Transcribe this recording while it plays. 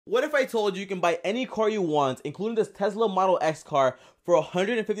What if I told you you can buy any car you want, including this Tesla Model X car, for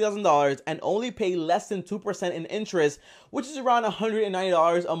 $150,000 and only pay less than 2% in interest, which is around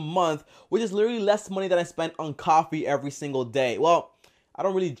 $190 a month, which is literally less money than I spend on coffee every single day? Well, I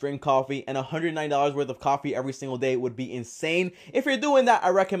don't really drink coffee, and $109 worth of coffee every single day would be insane. If you're doing that, I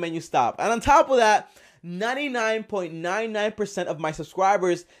recommend you stop. And on top of that, 99.99% of my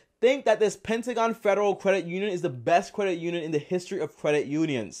subscribers think that this Pentagon Federal Credit Union is the best credit union in the history of credit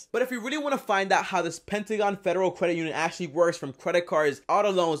unions. But if you really want to find out how this Pentagon Federal Credit Union actually works, from credit cards,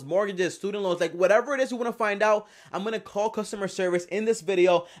 auto loans, mortgages, student loans, like whatever it is you want to find out, I'm going to call customer service in this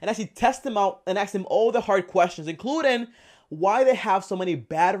video and actually test them out and ask them all the hard questions, including why they have so many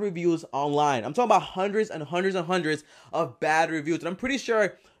bad reviews online. I'm talking about hundreds and hundreds and hundreds of bad reviews. And I'm pretty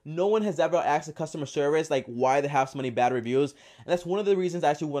sure no one has ever asked the customer service like why they have so many bad reviews. And that's one of the reasons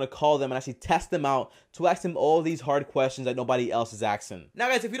I actually want to call them and actually test them out, to ask them all these hard questions that nobody else is asking. Now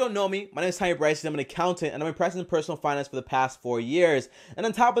guys, if you don't know me, my name is TommyBryson. I'm an accountant and I've been practicing personal finance for the past 4 years. And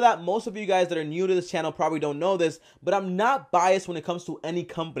on top of that, most of you guys that are new to this channel probably don't know this, but I'm not biased when it comes to any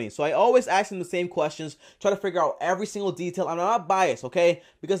company. So I always ask them the same questions, try to figure out every single detail. I'm not biased, okay?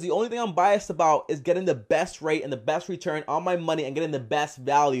 Because the only thing I'm biased about is getting the best rate and the best return on my money and getting the best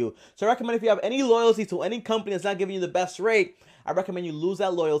value. So I recommend, if you have any loyalty to any company that's not giving you the best rate, I recommend you lose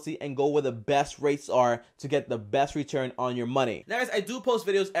that loyalty and go where the best rates are to get the best return on your money. Now guys, I do post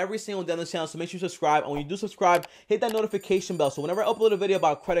videos every single day on this channel, so make sure you subscribe. And when you do subscribe, hit that notification bell, so whenever I upload a video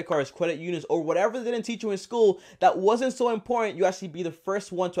about credit cards, credit unions, or whatever they didn't teach you in school that wasn't so important, you actually be the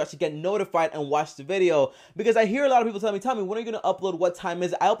first one to actually get notified and watch the video. Because I hear a lot of people tell me, Tommy, when are you going to upload? What time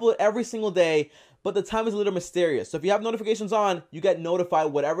is it? I upload every single day, but the time is a little mysterious. So if you have notifications on, you get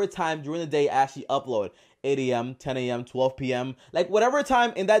notified whatever time during the day I actually upload. 8 a.m., 10 a.m., 12 p.m. Like whatever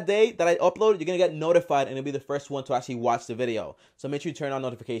time in that day that I upload, you're going to get notified and you'll be the first one to actually watch the video. So make sure you turn on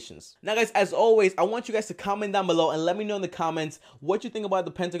notifications. Now guys, as always, I want you guys to comment down below and let me know in the comments what you think about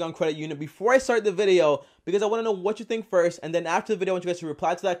the Pentagon Credit Union before I start the video, because I want to know what you think first, and then after the video I want you guys to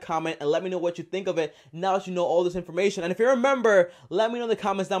reply to that comment and let me know what you think of it now that you know all this information. And if you remember, let me know in the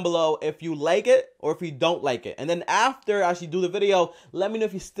comments down below if you like it or if you don't like it. And then after I actually do the video, let me know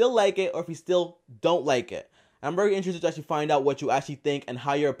if you still like it or if you still don't like it. I'm very interested to actually find out what you actually think and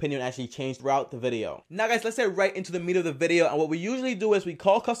how your opinion actually changed throughout the video. Now guys, let's get right into the meat of the video. And what we usually do is we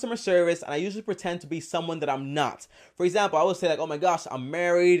call customer service, and I usually pretend to be someone that I'm not. For example, I would say like, oh my gosh, I'm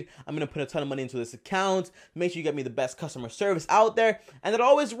married, I'm gonna put a ton of money into this account, make sure you get me the best customer service out there. And it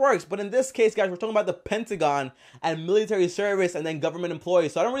always works. But in this case, guys, we're talking about the Pentagon and military service and then government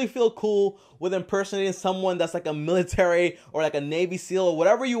employees. So I don't really feel cool with impersonating someone that's like a military or like a Navy SEAL or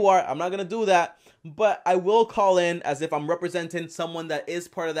whatever you are. I'm not gonna do that. But I will call in as if I'm representing someone that is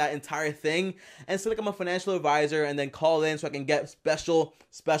part of that entire thing, and so like I'm a financial advisor, and then call in so I can get special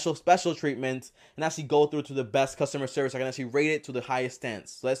treatment and actually go through to the best customer service. I can actually rate it to the highest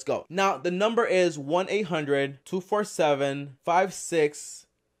stance. So let's go. Now the number is 1-800-247-5626.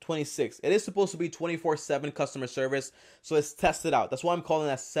 It is supposed to be 24/7 customer service, so let's test it out. That's why I'm calling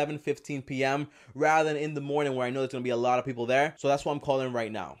at 7:15 p.m. rather than in the morning where I know there's going to be a lot of people there. So that's why I'm calling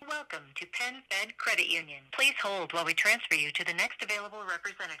right now. Welcome to PenFed Credit Union. Please hold while we transfer you to the next available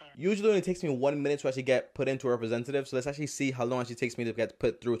representative. Usually it only takes me 1 minute to actually get put into a representative, so let's actually see how long it actually takes me to get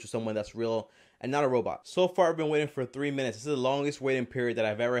put through to someone that's real and not a robot. So far I've been waiting for 3 minutes. This is the longest waiting period that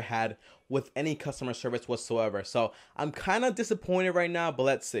I've ever had with any customer service whatsoever. So I'm kind of disappointed right now, but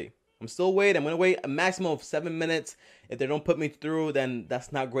let's see. I'm still waiting. I'm going to wait a maximum of 7 minutes. If they don't put me through, then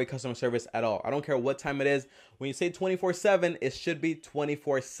that's not great customer service at all. I don't care what time it is. When you say 24/7, it should be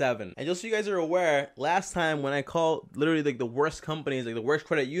 24/7. And just so you guys are aware, last time when I called literally like the worst companies, like the worst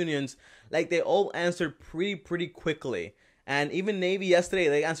credit unions, like they all answered pretty quickly. And even Navy yesterday,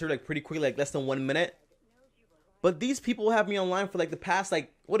 they answered like pretty quickly, like less than 1 minute. But these people have me online for like the past,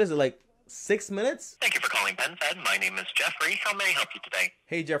 like, what is it, like 6 minutes? Thank you for calling PenFed. My name is Jeffrey. How may I help you today?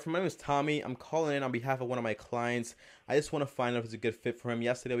 Hey Jeffrey, my name is Tommy. I'm calling in on behalf of one of my clients. I just want to find out if it's a good fit for him.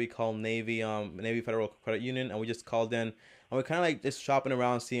 Yesterday we called Navy Federal Credit Union, and we just called in and we're kind of like just shopping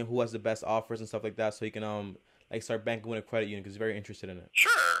around, seeing who has the best offers and stuff like that, so he can like start banking with a credit union because he's very interested in it.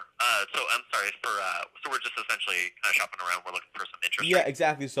 Sure. So I'm sorry so we're just essentially kind of shopping around. We're looking for some interest. Yeah,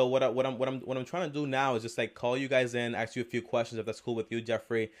 exactly. So what I'm trying to do now is just like call you guys in, ask you a few questions if that's cool with you,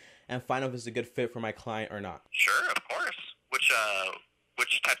 Jeffrey, and find out if it's a good fit for my client or not. Sure, of course.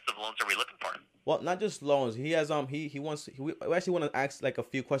 Which types of loans are we looking for? Well, not just loans. He has we actually want to ask like a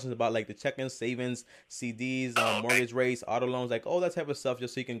few questions about like the checking, savings, CDs, okay. mortgage rates, auto loans, like all that type of stuff,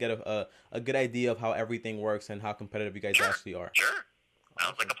 just so you can get a good idea of how everything works and how competitive you guys actually are. Sure.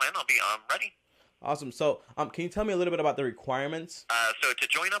 Sounds like a plan. I'll be ready. Awesome. So, can you tell me a little bit about the requirements? So to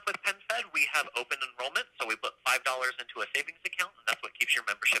join up with PenFed, we have open enrollment. So we put $5 into a savings account, and that's what keeps your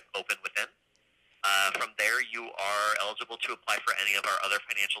membership open within. From there, you are eligible to apply for any of our other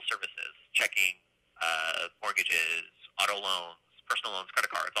financial services, checking, mortgages, auto loans, personal loans,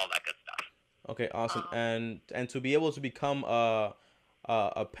 credit cards, all that good stuff. Okay, awesome. And to be able to become a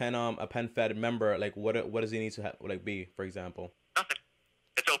PenFed member, like what does he need to be, for example? Nothing.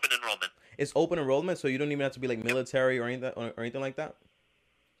 It's open enrollment. It's open enrollment, so you don't even have to be like military or anything like that.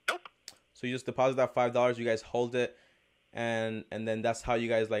 Nope. So you just deposit that $5, you guys hold it, and then that's how you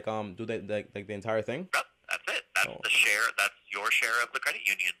guys do the entire thing. Yep, that's it. That's the share. That's your share of the credit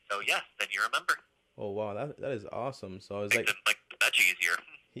union. So yes, then you're a member. Oh wow, that is awesome. So it's like much easier.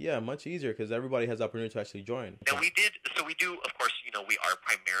 Yeah, much easier because everybody has the opportunity to actually join. And we do, of course, we are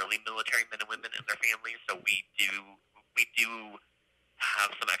primarily military men and women and their families, so we do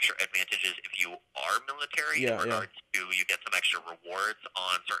have some extra advantages if you are military in regards to you get some extra rewards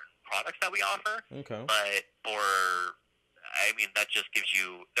on certain products that we offer. Okay. But that just gives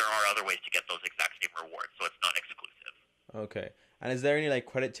you, there are other ways to get those exact same rewards, so it's not exclusive. Okay. And is there any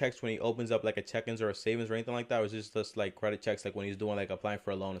credit checks when he opens up a check-ins or a savings or anything like that, or is it just credit checks when he's doing applying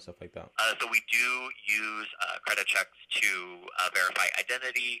for a loan and stuff like that? So we do use credit checks to verify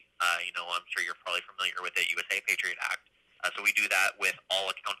identity. I'm sure you're probably familiar with the USA Patriot Act. So we do that with all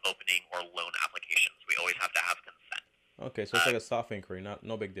account opening or loan applications. We always have to have consent. Okay, so it's like a soft inquiry,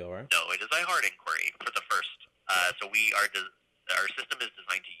 no big deal, right? No, it is a hard inquiry for the first. So our system is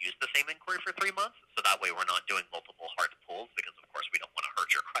designed to use the same inquiry for 3 months, so that way we're not doing multiple hard pulls because, of course, we don't want to hurt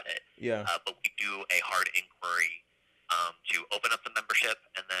your credit. Yeah. But we do a hard inquiry to open up the membership,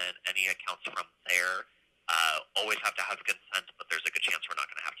 and then any accounts from there always have to have consent, but there's a good chance we're not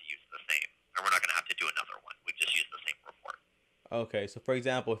going to have to use the same, or we're not going to have to do another one. We just use the same report. Okay, so for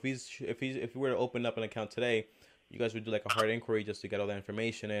example, if we were to open up an account today, you guys would do a hard inquiry just to get all that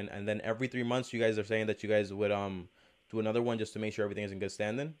information in, and then every 3 months, you guys are saying that you guys would do another one just to make sure everything is in good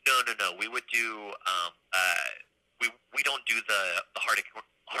standing? No. We would do. We don't do the hard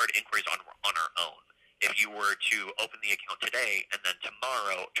inquiries on our own. If you were to open the account today and then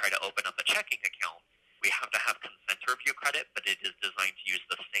tomorrow try to open up a checking account, we have to have consent to review credit, but it is designed to use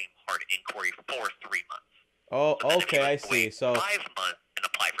the same hard inquiry for 3 months. Oh, so okay, I see. So 5 months and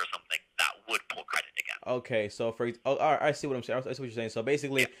apply for something that would pull credit again. Okay, so all right, I see what I'm saying. I see what you're saying. So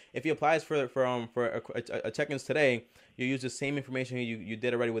basically, if he applies for a check-ins today, you use the same information you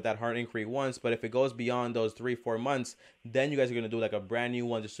did already with that hard inquiry once. But if it goes beyond those 3-4 months, then you guys are gonna do a brand new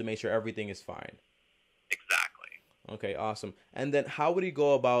one just to make sure everything is fine. Exactly. Okay, awesome. And then how would he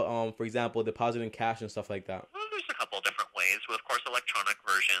go about, for example, depositing cash and stuff like that? Well, there's a couple different ways. Of course, electronic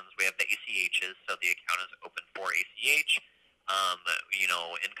versions. We have the ACHs, so the account is open for ACH.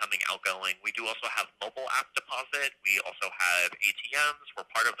 Incoming, outgoing. We do also have mobile app deposit. We also have ATMs. We're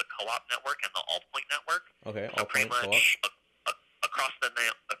part of the co-op network and the Allpoint network. Okay, so pretty much across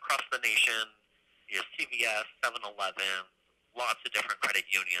the nation is CVS, 7-Eleven, lots of different credit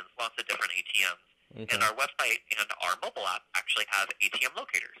unions, lots of different ATMs. Okay. And our website and our mobile app actually have ATM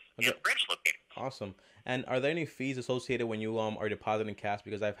locators and branch locators. Awesome. And are there any fees associated when you are depositing cash?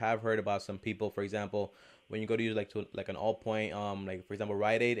 Because I have heard about some people, for example, when you go to use an Allpoint, for example,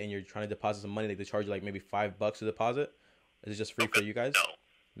 Rite Aid, and you're trying to deposit some money, they charge you maybe $5 to deposit. Is it just free for you guys? No.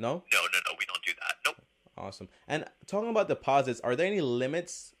 No. We don't do that. Nope. Awesome. And talking about deposits, are there any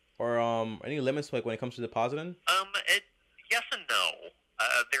limits or when it comes to depositing? Yes and no.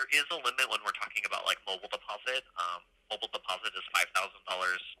 There is a limit when we're talking about mobile deposit. Mobile deposit is $5,000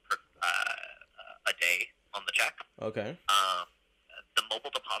 per a day on the check. Okay. The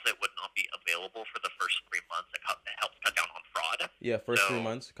mobile deposit would not be available for the first 3 months. It helps cut down on fraud. Yeah, first 3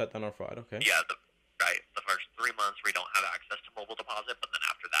 months, cut down on fraud. Okay. Yeah, the first 3 months we don't have access to mobile deposit, but then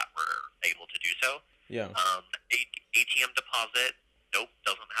after that we're able to do so. Yeah. ATM deposit, nope,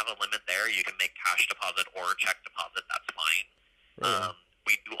 doesn't have a limit there. You can make cash deposit or check deposit. That's fine. Really?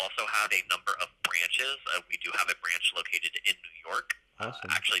 We do also have a number of branches. We do have a branch located in New York,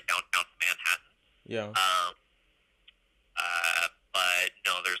 actually downtown Manhattan. Yeah. But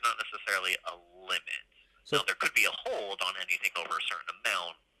no, there's not necessarily a limit. So now, there could be a hold on anything over a certain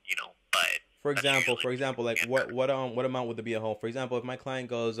amount, but for example, what amount would there be a hold? For example, if my client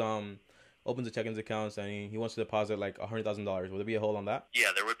goes opens a check-ins account and he wants to deposit $100,000, would there be a hold on that?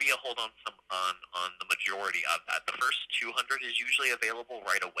 Yeah, there would be a hold on the majority of that. The first 200 is usually available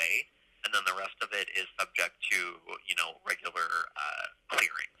right away, and then the rest of it is subject to regular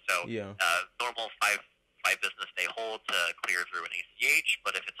clearing. So normal five business day hold to clear through an ACH,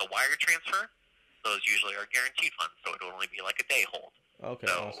 but if it's a wire transfer, those usually are guaranteed funds, so it would only be a day hold. Okay,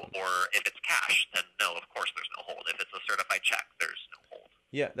 So, awesome. or if it's cash, then no, of course there's no hold. If it's a certified check, there's no hold.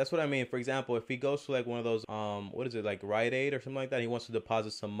 Yeah, that's what I mean. For example, if he goes to like one of those what is it, like Rite Aid or something like that, he wants to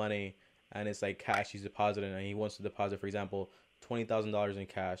deposit some money and it's like cash he's depositing, and he wants to deposit, for example, $20,000 in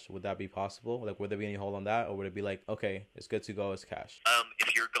cash. Would that be possible? Like, would there be any hold on that, or would it be like, okay, it's good to go, it's cash?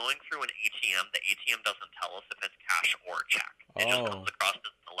 If you're going through an ATM, the ATM doesn't tell us if it's cash or check. It just comes across as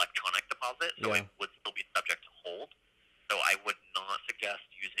an electronic deposit, so it would still be subject to hold. So I would not suggest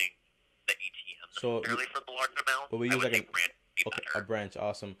using the ATM necessarily for the large amount. But we use I would like say branch would be better. a branch,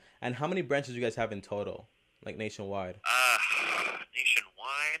 awesome. And how many branches do you guys have in total, like nationwide?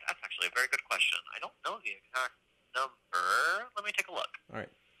 Nationwide? That's actually a very good question. I don't know the exact number. Let me take a look. All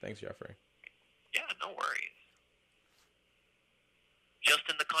right, thanks, Jeffrey. Yeah, no worries. Just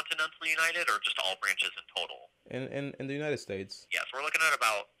in the continental United, or just all branches in total? In the United States. Yes, we're looking at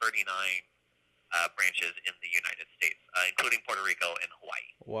about 39 branches in the United States, including Puerto Rico and Hawaii.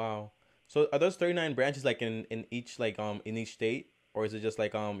 Wow. So are those 39 branches like in each in each state, or is it just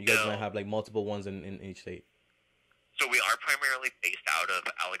like you guys might have like multiple ones in each state? So we are primarily based out of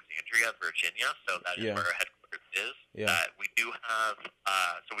Alexandria, Virginia. So that is where our headquarters is. Yeah. We do have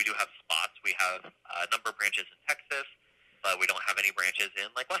spots. We have a number of branches in Texas, but we don't have any branches in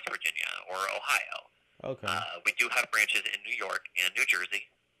like West Virginia or Ohio. Okay. We do have branches in New York and New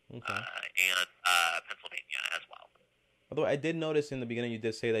Jersey, and Pennsylvania as well. Although I did notice in the beginning you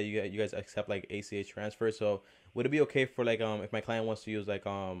did say that you guys accept like ACH transfers. So would it be okay for like if my client wants to use like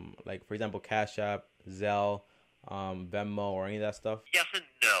for example Cash App, Zelle, Venmo, or any of that stuff? Yes and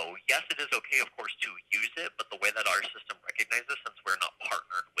no. Yes, it is okay, of course, to use it, but the way that our system recognizes, since we're not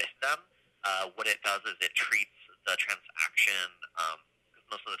partnered with them, what it does is it treats the transaction, because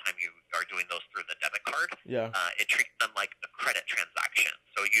most of the time you are doing those through the debit card. Yeah. It treats them like a credit transaction.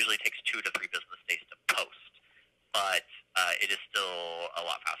 So it usually takes 2 to 3 business days to post, but it is still a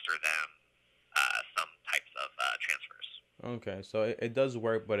lot faster than some types of transfers. Okay, so it does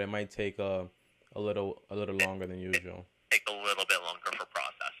work, but it might take a little longer than usual. It take a little bit longer for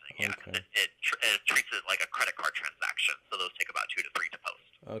processing. Yeah, okay. It treats it like a credit card transaction, so those take about 2 to 3 to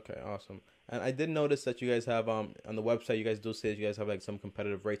post. Okay, awesome. And I did notice that you guys have on the website, you guys do say that you guys have like some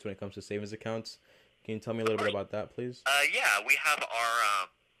competitive rates when it comes to savings accounts. Can you tell me a little bit about that, please? Yeah, we have our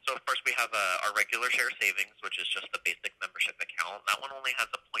so of course we have our regular share savings, which is just the basic membership account. That one only has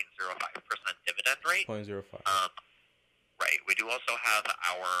a 0.05% dividend rate. 0.05. Right. We do also have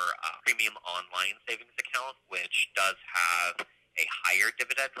our premium online savings account, which does have a higher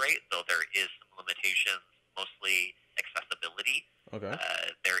dividend rate, though there is some limitations, mostly accessibility. Okay.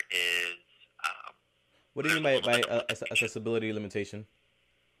 There is... what do you mean by accessibility limitation?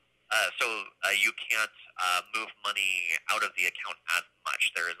 So you can't move money out of the account as much.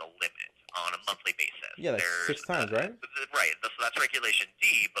 There is a limit on a monthly basis. Yeah, like 6 times, right? Right. So that's Regulation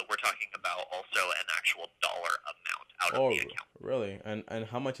D, but we're talking about also an actual dollar amount out of the account. Really? And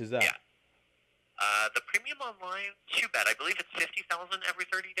how much is that? Yeah. The premium online, too bad. I believe it's $50,000 every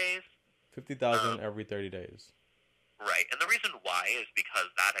 30 days. $50,000 every 30 days. Right. And the reason why is because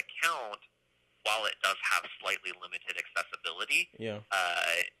that account, while it does have slightly limited accessibility,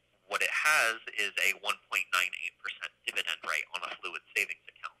 what it has is a 1.98% dividend rate on a fluid savings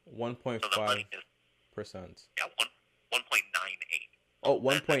account. 1.5%. Yeah, 1.98. Oh,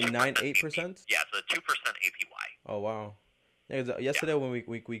 1.98%? Yeah, so 2% APY. Oh, wow. Yeah, yesterday when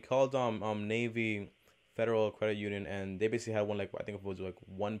we called Navy Federal Credit Union, and they basically had one like I think it was like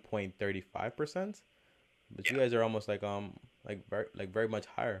 1.35%. But you guys are almost like very much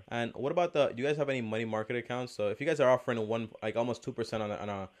higher. And what about do you guys have any money market accounts? So if you guys are offering almost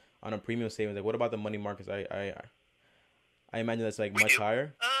 2% on a premium savings, like what about the money markets? I imagine that's like much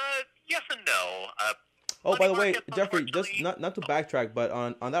higher. Yes and no. Oh, by the way, Jeffrey, just not to backtrack, but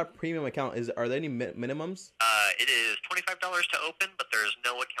on that premium account, are there any minimums? It is $25 to open, but there's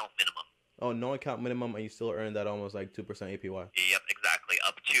no account minimum. Oh, no account minimum, and you still earn that almost like 2% APY. Yep, exactly.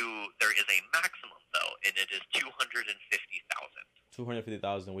 There is a maximum though, and it is $250,000.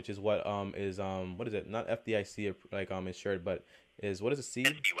 250,000, which is what is it? Not FDIC insured, but what is it? C?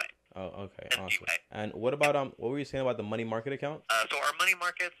 NCUA. Oh, okay, awesome. And what about what were you saying about the money market account? So our money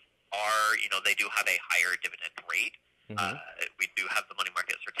markets are, they do have a higher dividend rate. Mm-hmm. We do have the money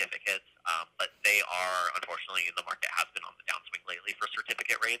market certificates, but they are, unfortunately, the market has been on the downswing lately for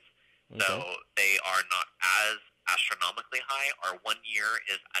certificate rates. Okay. So they are not as astronomically high. Our 1 year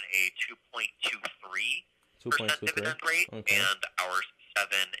is at a 2.23% dividend rate, and our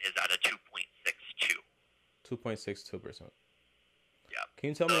 7 is at a 2.62. 2.62%. Yeah. Can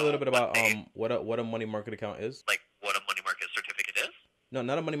you tell me a little bit about what a money market account is? Like what a money market certificate is? No,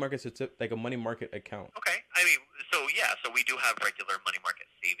 not a money market certificate, like a money market account. Okay. So we do have regular money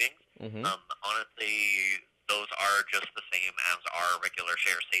Mm-hmm. Honestly, those are just the same as our regular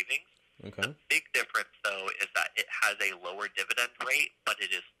share savings. Okay. The big difference, though, is that it has a lower dividend rate, but it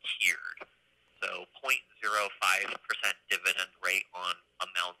is tiered. So 0.05% dividend rate on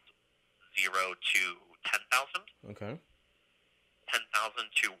amounts 0 to 10,000. Okay. 10,000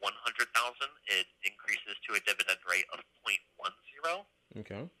 to 100,000, it increases to a dividend rate of 0.10.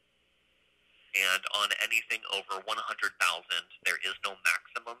 Okay. And on anything over 100,000, there is no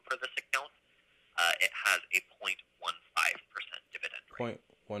maximum for this account. It has a 0.15% dividend rate.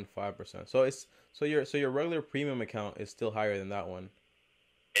 0.15%. So your regular premium account is still higher than that one.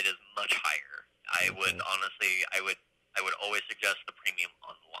 It is much higher. I would always suggest the premium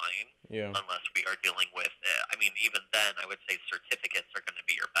online. Yeah. Unless we are dealing with, even then, I would say certificates are going to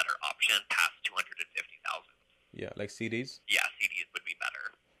be your better option past 250,000. Yeah, like CDs. Yeah, CDs would be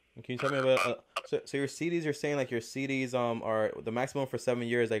better. Can you tell me about so your CDs? You're saying like your CDs are the maximum for 7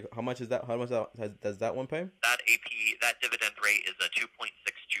 years. Like how much is that? How much does that one pay? That dividend rate is a 2.62%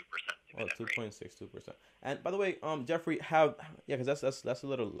 dividend rate. 2.62%. And by the way, Jeffrey, because that's a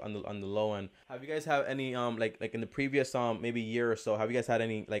little on the low end. Have you guys have any like in the previous maybe year or so? Have you guys had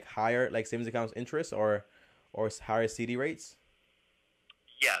any like higher like savings accounts interest or higher CD rates?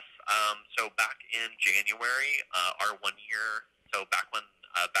 Yes. So back in January, our 1 year. So back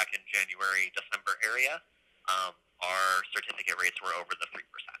in January, December area, our certificate rates were over the 3%.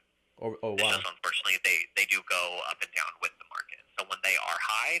 Oh wow. It's just unfortunately they do go up and down with the market. So when they are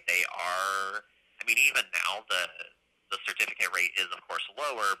high, they are. Even now the certificate rate is of course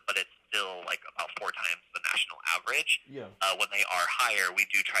lower, but it's still like about 4 times the national average. Yeah. When they are higher, we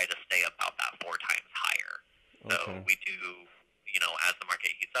do try to stay about that 4 times higher. So Okay. we do, as the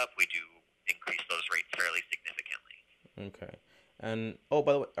market heats up, we do increase those rates fairly significantly. Okay. And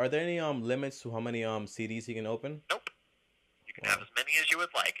by the way, are there any limits to how many CDs you can open? Nope. You can have as many as you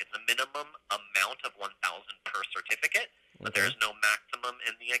would like. It's a minimum amount of 1,000 per certificate, but Okay. there's no maximum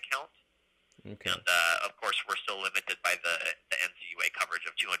in the account. Okay. And of course, we're still limited by the NCUA coverage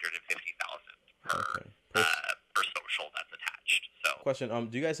of 250,000 per social that's attached. So Question: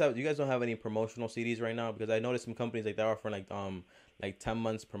 do you guys don't have any promotional CDs right now? Because I noticed some companies like they're offering like 10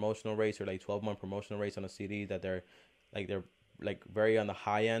 months promotional rates or like 12-month promotional rates on a CD that they're very on the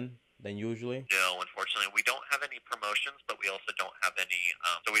high end than usually. No, unfortunately, we don't have any promotions, but we also don't have any.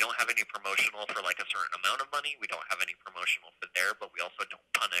 So we don't have any promotional for like a certain amount of money. We don't have any promotional for there, but we also don't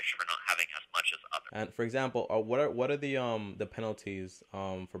punish for not having as much as others. And for example, what are the penalties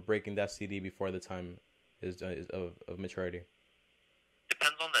for breaking that CD before the time is of maturity?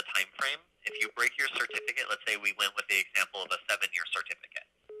 Depends on the time frame. If you break your certificate, let's say we went with the example of a 7-year certificate.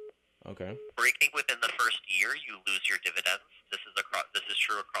 Okay. Breaking within the first year, you lose your dividends. This is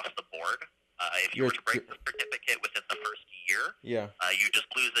true across the board. If you were to break the certificate within the first year, you just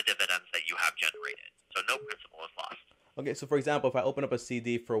lose the dividends that you have generated. So no principal is lost. Okay, so for example, if I open up a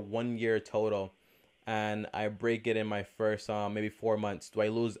CD for 1 year total, and I break it in my first maybe 4 months, do I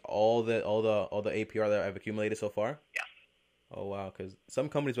lose all the APR that I've accumulated so far? Yes. Oh wow, because some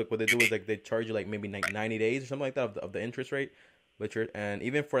companies what they do is like they charge you like maybe 90 days or something like that of the interest rate. And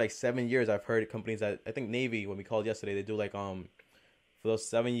even for like 7 years, I've heard companies that I think Navy, when we called yesterday, they do like for those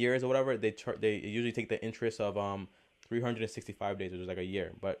 7 years or whatever, they usually take the interest of 365 days, which is like a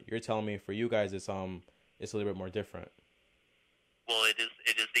year. But you're telling me for you guys it's a little bit more different. Well, it is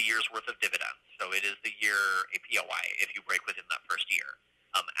the year's worth of dividends, so it is the year APOI if you break within that first year.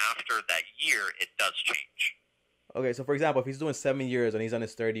 After that year, it does change. Okay, so for example, if he's doing 7 years and he's on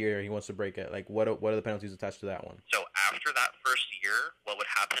his 3rd year, he wants to break it. Like, what are the penalties attached to that one? So after that first year, what would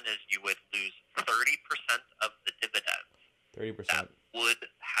happen is you would lose 30% of the dividends 30%. that would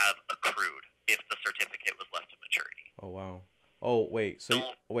have accrued if the certificate was left to maturity. Oh wow. Oh wait. So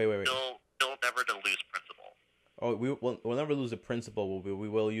wait. Still never to lose principal. Oh, we'll never lose the principal. We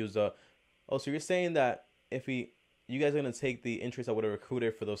will use the. Oh, so you're saying that if you guys are gonna take the interest that would have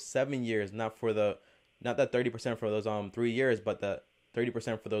accrued for those 7 years, not that 30% for those 3 years, but the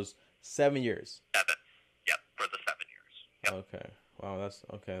 30% for those 7 years. 7. Yep, for the 7 years. Yep. Okay. Wow, that's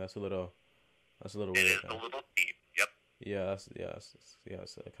okay. That's a little It weird. is a little steep. Yep. Yeah,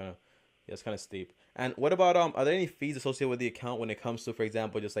 it's kind of steep. And what about are there any fees associated with the account when it comes to, for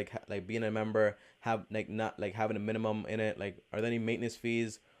example, just like being a member, have not like having a minimum in it? Like, are there any maintenance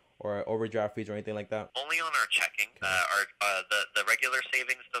fees or overdraft fees or anything like that? Only on our checking. The regular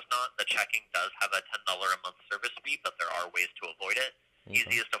savings does not. The checking does have a $10 a month service fee, but there are ways to avoid it. Okay.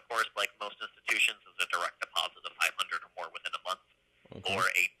 Easiest, of course, like most institutions, is a direct deposit of $500 or more within a month, or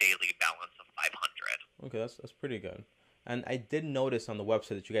a daily balance of $500. Okay, that's pretty good. And I did notice on the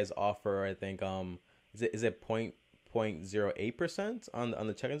website that you guys offer, I think, is it point 0.08% on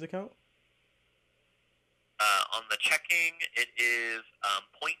the checkings account. On the checking, it is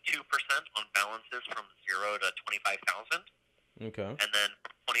 0.2% on balances from 0 to 25,000. Okay. And then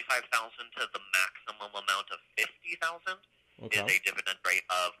 25,000 to the maximum amount of 50,000 is a dividend rate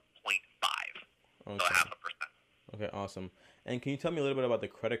of 0.5, so 0.5%. Okay, awesome. And can you tell me a little bit about the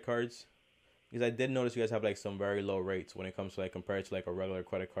credit cards? Because I did notice you guys have like some very low rates when it comes to like compared to like a regular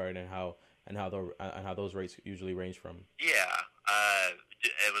credit card, and how those rates usually range from. Yeah.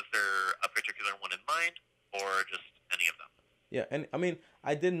 Was there a particular one in mind, or just any of them? Yeah, and I mean,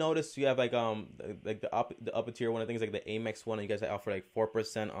 I did notice you have like the upper tier one. I think it's like the Amex one. And you guys offer like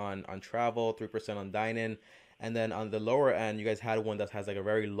 4% on travel, 3% on dine-in, and then on the lower end, you guys had one that has like a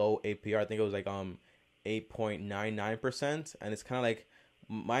very low APR. I think it was like 8.99%, and it's kind of like,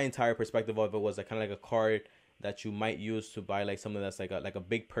 my entire perspective of it was like kind of like a card that you might use to buy like something that's like a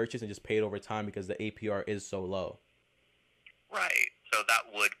big purchase and just pay it over time because the APR is so low. Right. So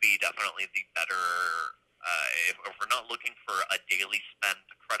that would be definitely the better. If we're not looking for a daily spend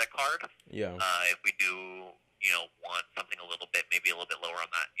credit card, yeah. If we do, want something a little bit, maybe a little bit lower on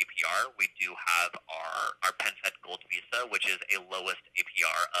that APR, we do have our PenFed Gold Visa, which is a lowest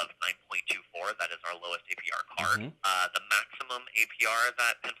APR of 9.24. That is our lowest APR card. Mm-hmm. The maximum APR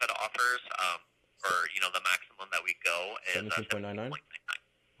that PenFed offers, the maximum that we go is 17.99.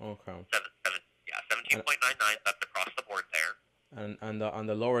 Okay. 17.99. That's across the board there. And on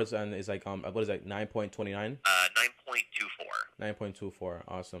the lowest end is like what is it, 9.29? 9.24. 9.24.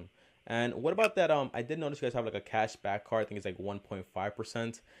 Awesome. And what about that? I did notice you guys have like a cash back card. I think it's like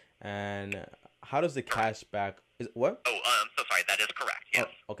 1.5%. And how does the cash back what? Oh, I'm so sorry. That is correct. Yes.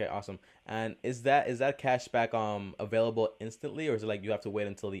 Oh, okay, awesome. And is that cash back available instantly, or is it like you have to wait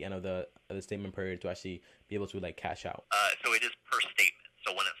until the end of the statement period to actually be able to like cash out? So it is per statement.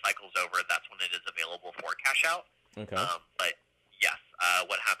 So when it cycles over, that's when it is available for cash out. Okay. But yes,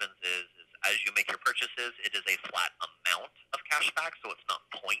 what happens is as you make your purchases, it is a flat amount of cash back, so it's not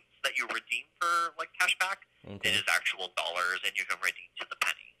points that you redeem for like cash back. Okay. It is actual dollars, and you can redeem to the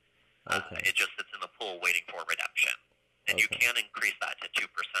penny. Okay. It just sits in the pool waiting for redemption. And you can increase that to 2%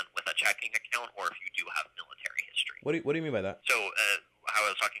 with a checking account, or if you do have military history. What do you mean by that? So how I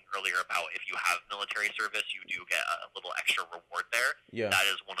was talking earlier about if you have military service, you do get a little extra reward there. Yeah. That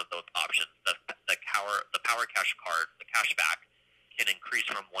is one of those options. The Power Cash card, the cash back, can increase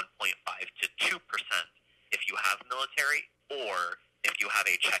from 1.5 to 2% if you have military, or if you have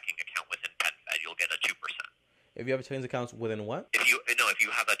a checking account within PenFed, you'll get a 2%. If you have a checking account within what? If you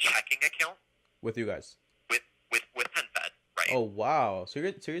have a checking account with you guys. With PenFed, right? Oh wow! So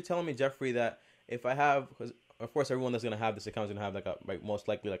you're telling me, Jeffrey, that if I have, because of course everyone that's gonna have this account is gonna have like most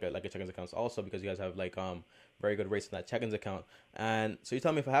likely like a checkings account also, because you guys have like very good rates in that checkings account. And so you're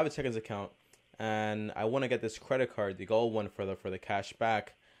telling me if I have a checkings account and I want to get this credit card, the gold one for the cash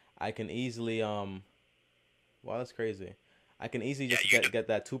back, I can easily wow, that's crazy. I can easily just get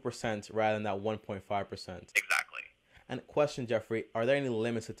that 2% rather than that 1.5%. Exactly. And question, Jeffrey, are there any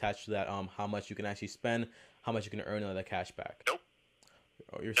limits attached to that? How much you can actually spend, how much you can earn on the cash back? Nope.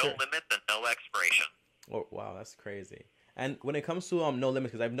 Oh, you're no sure? limits and no expiration. Oh, wow, that's crazy. And when it comes to no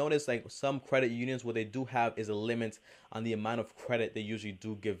limits, because I've noticed like some credit unions, what they do have is a limit on the amount of credit they usually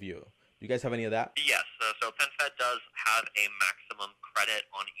do give you. Do you guys have any of that? Yes. So PenFed does have a maximum credit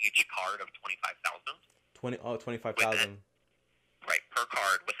on each card of 25,000. 25,000. Right, per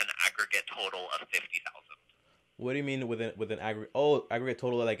card with an aggregate total of 50,000. What do you mean with an aggregate? Oh, aggregate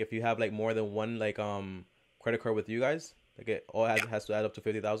total, like if you have like more than one like credit card with you guys, like it all has to add up to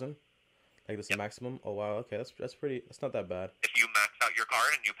 50,000. Like this is the maximum. Oh wow, okay, that's not that bad. If you max out your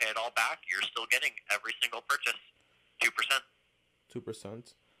card and you pay it all back, you're still getting every single purchase 2%.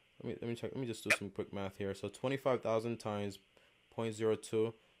 2%. Let me check. Let me just do some quick math here. So 25,000 times 0.02.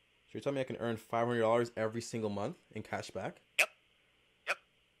 So you're telling me I can earn $500 every single month in cash back? Yep.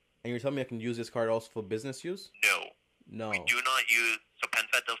 And you're telling me I can use this card also for business use? No. We do not use. So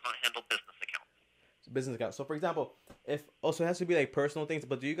PenFed does not handle business accounts. Business account. So for example, if also it has to be like personal things,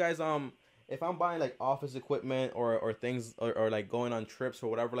 but do you guys if I'm buying like office equipment or things or like going on trips or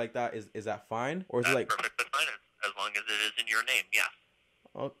whatever like that, is that fine? Or is it like perfectly fine as long as it is in your name? Yes.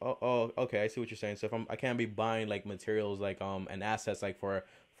 Oh, okay. I see what you're saying. So if I can't be buying like materials like and assets like for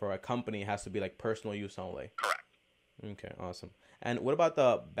a company, it has to be like personal use only. Correct. Okay, awesome. And what about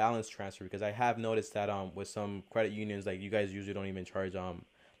the balance transfer? Because I have noticed that with some credit unions, like you guys usually don't even charge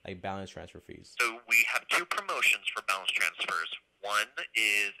like balance transfer fees. So we have two promotions for balance transfers. One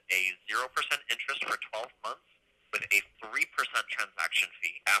is a 0% interest for 12 months with a 3% transaction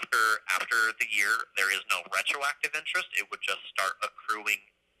fee. After the year, there is no retroactive interest. It would just start accruing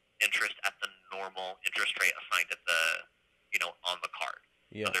interest at the normal interest rate assigned at the, on the card.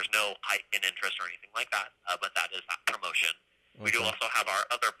 Yeah. So there's no hike in interest or anything like that, but that is that promotion. We do also have our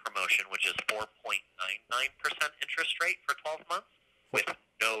other promotion, which is 4.99% interest rate for 12 months with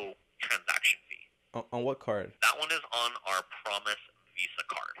no transaction fee. On what card? That one is on our Promise Visa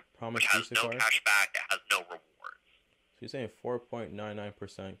card, Promise which has Visa no card? cash back. It has no rewards. So you're saying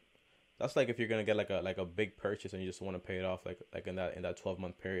 4.99%. That's like if you're gonna get like a big purchase and you just want to pay it off like in that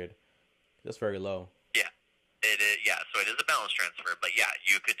 12-month period. That's very low. Yeah, it is. Yeah, so it is a balance transfer, but yeah,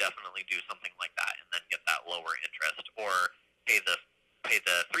 you could definitely do something like that and then get that lower interest, or pay the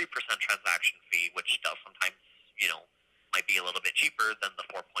 3% transaction fee, which does sometimes might be a little bit cheaper than the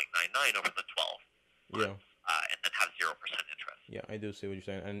 4.99 over the 12 months, and then have 0% interest. Yeah, I do see what you're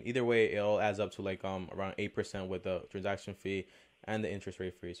saying, and either way, it all adds up to like around 8% with the transaction fee and the interest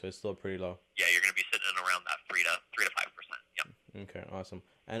rate free, so it's still pretty low. Yeah, you're going to be sitting around that 3 to 5%. Yep. Okay, awesome.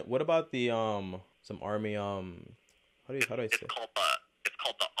 And what about the some Army how do I say? It's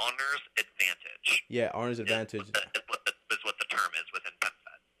called the Honors Advantage. Yeah, Honors Advantage. Is what the term is within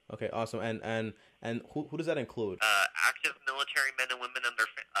PenFed. Okay, awesome. And who does that include? Active military men and women and their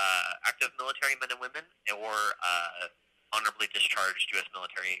or honorably discharged U.S.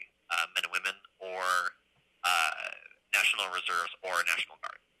 military men and women, or National Reserves or National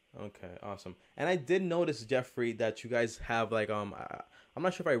Guard. Okay, awesome. And I did notice, Jeffrey, that you guys have like I'm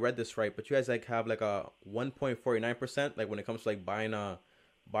not sure if I read this right, but you guys like have like a 1.49% like when it comes to like buying a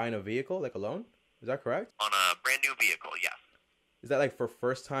vehicle, like a loan. Is that correct? On a brand new vehicle, yes. Is that like for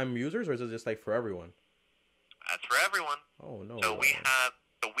first time users, or is it just like for everyone? That's for everyone. Oh no. So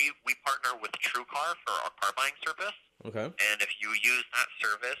we partner with TrueCar for our car buying service. Okay. And if you use that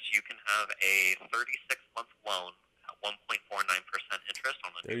service, you can have a 36-month loan at 1.49% interest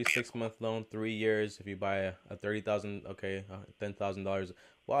on a 36-month loan, 3 years. If you buy a $30,000, okay, $10,000.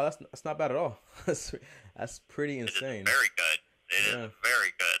 Wow, that's not bad at all. that's pretty insane. It is very good. It is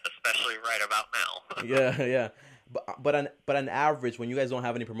very good, especially right about now. yeah. But on average, when you guys don't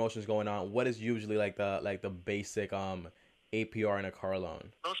have any promotions going on, what is usually like the basic APR in a car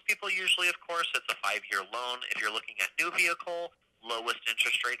loan? Most people usually, of course, it's a 5-year loan. If you're looking at new vehicle, lowest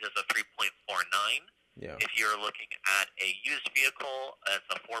interest rate is a 3.49. Yeah. If you're looking at a used vehicle, it's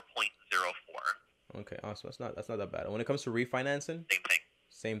a 4.04. Okay, awesome. That's not that bad. When it comes to refinancing, Same thing.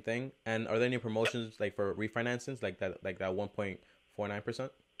 Same thing. And are there any promotions like for refinancings like that 1.49%?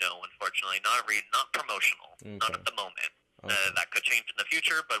 No, unfortunately, not promotional. Okay. Not at the moment. Okay. That could change in the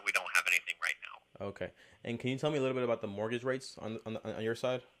future, but we don't have anything right now. Okay. And can you tell me a little bit about the mortgage rates on your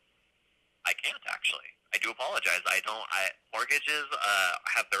side? I can't actually. I do apologize. Mortgages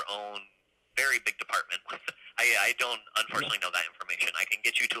have their own very big department. I don't unfortunately know that information. I can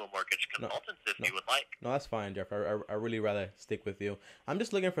get you to a mortgage consultant if you would like. No, that's fine, Jeff. I really rather stick with you. I'm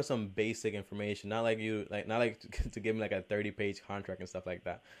just looking for some basic information, not like to give me like a 30-page contract and stuff like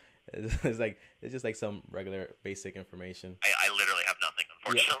that. It's just like some regular basic information. I literally have nothing,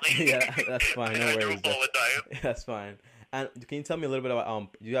 unfortunately. Yeah, that's fine. No worries. I do apologize. That's fine. And can you tell me a little bit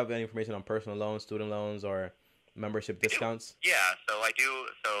about do you have any information on personal loans, student loans, or membership discounts? Yeah, so I do.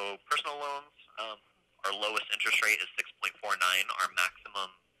 So personal loans, our lowest interest rate is 6.49. Our maximum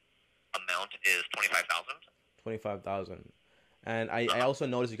amount is $25,000. $25,000. And I also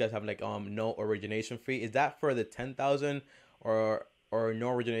noticed you guys have like no origination fee. Is that for the $10,000 or no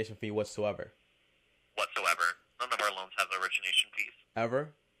origination fee whatsoever? Whatsoever. None of our loans have origination fees.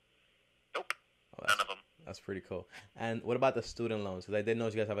 Ever? Nope. Oh, None of them. That's pretty cool. And what about the student loans? Because I did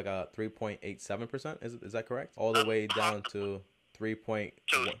notice you guys have like a 3.87%. Is that correct? All the way down to 3.1.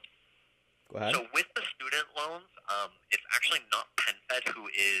 Go ahead. So with the student loans, it's actually not PenFed who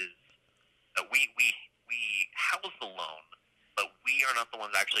is. We house the loan, but we are not the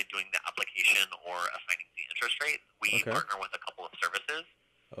ones actually doing the application or assigning the interest rate. We partner with a couple of services.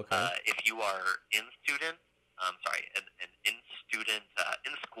 Okay. If you are in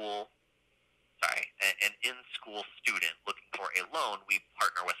school, an in-school student looking for a loan, we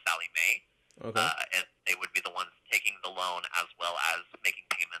partner with Sally Mae. Okay. And they would be the ones taking the loan as well as making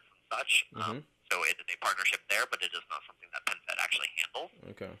payments and such. So it is a partnership there, but it is not something that PenFed actually handles.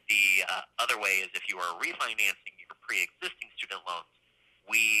 Okay. The other way is if you are refinancing your pre-existing student loans,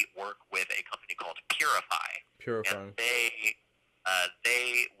 we work with a company called Purify. And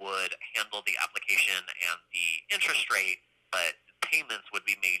they would handle the application and the interest rate, but payments would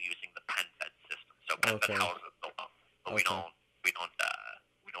be made using the PenFed system. So PenFed houses the loan, but we don't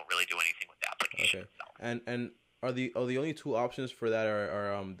really do anything with the application itself. And are the only two options for that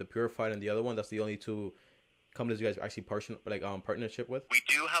are the Purified and the other one? That's the only two companies you guys actually partnership with? We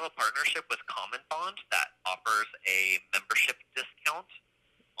do have a partnership with Common Bond that offers a membership discount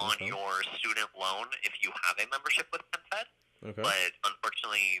on your student loan if you have a membership with PenFed. Okay. But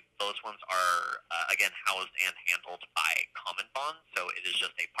unfortunately, those ones are, again, housed and handled by Common Bond, so it is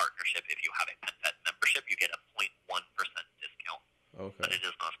just a partnership. If you have a PenFed membership, you get a 0.1% discount. Okay. But it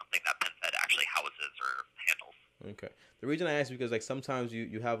is not something that PenFed actually houses or handles. Okay. The reason I ask is because like sometimes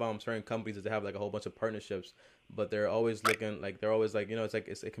you have certain companies that have like a whole bunch of partnerships, but they're always looking like they're always like, you know, it's like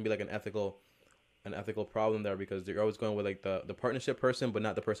it can be like an ethical problem there because they're always going with like the partnership person, but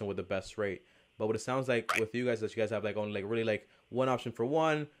not the person with the best rate. But what it sounds like with you guys that you guys have like only like really like one option for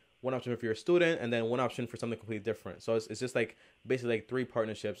one option for your student, and then one option for something completely different. So it's just like basically like 3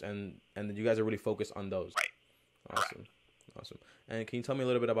 partnerships, and you guys are really focused on those. Right. Awesome. Awesome. And can you tell me a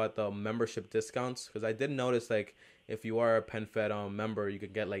little bit about the membership discounts? Because I did notice like if you are a PenFed member, you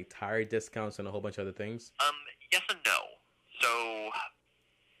could get like tire discounts and a whole bunch of other things. Yes and no. So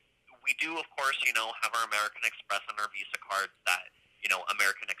we do, of course, you know, have our American Express and our Visa cards that, you know,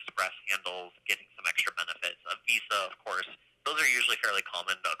 American Express handles getting some extra benefits. A Visa, of course, those are usually fairly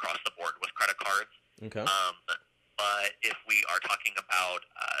common across the board with credit cards. Okay. But if we are talking about,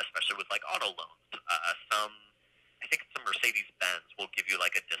 especially with like auto loans, I think some Mercedes-Benz will give you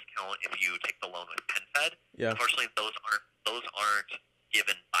like a discount if you take the loan with PenFed. Yeah. Unfortunately, those aren't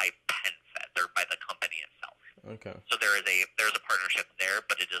given by PenFed; they're by the company itself. Okay. So there's a partnership there,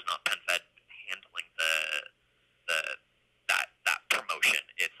 but it is not PenFed handling that promotion.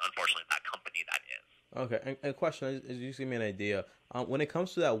 It's unfortunately that company that is. Okay. And question is, you give me an idea. When it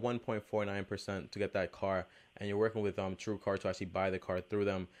comes to that 1.49% to get that car, and you're working with TrueCar to actually buy the car through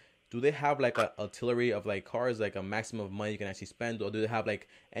them, do they have like a artillery of like cars, like a maximum of money you can actually spend, or do they have like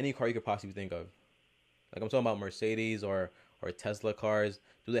any car you could possibly think of? Like I'm talking about Mercedes or Tesla cars.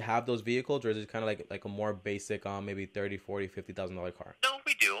 Do they have those vehicles, or is it kind of like a more basic, maybe $30,000, $40,000, $50,000 car? No,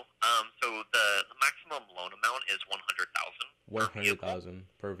 we do. So the maximum loan amount is $100,000. $100,000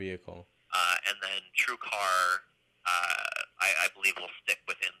 per vehicle. And then TrueCar, I believe will stick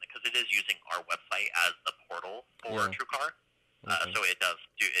within because it is using our website as the portal for TrueCar. Okay. So it does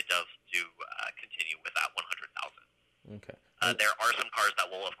continue with that 100,000. Okay. There are some cars that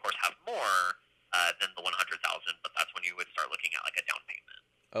will, of course, have more than the 100,000, but that's when you would start looking at like a down payment.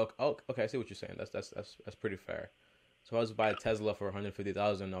 Okay. I see what you're saying. That's pretty fair. So if I was to buy a Tesla for $150,000,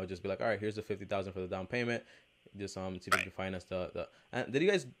 I would just be like, all right, here's the $50,000 for the down payment. Just see if you can finance the. And do you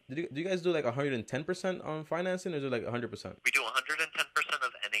guys do like 110% on financing, or is it like 100%? We do 110%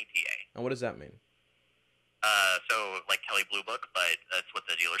 of NADA. And what does that mean? So like Kelly Blue Book, but that's what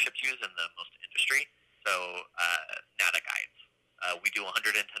the dealerships use in the most industry. So NADA guides. We do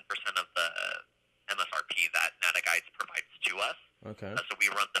 110% of the MSRP that NADA guides provides to us. Okay. So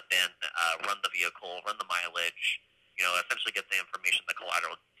we run the VIN, run the vehicle, run the mileage. You know, essentially get the information, the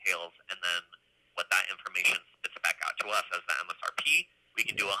collateral details, and then what that information spits back out to us as the MSRP. We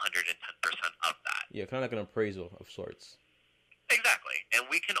can do 110% of that. Yeah, kind of like an appraisal of sorts. Exactly. And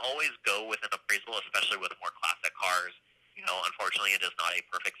we can always go with an appraisal, especially with more classic cars. You know, unfortunately, it is not a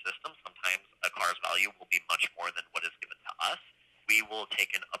perfect system. Sometimes a car's value will be much more than what is given to us. We will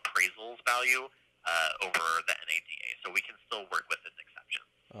take an appraisal's value over the NADA, so we can still work with its exceptions.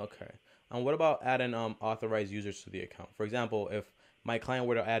 Okay. And what about adding authorized users to the account? For example, if my client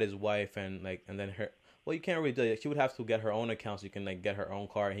were to add his wife and then her, well, you can't really do it. She would have to get her own account so you can like get her own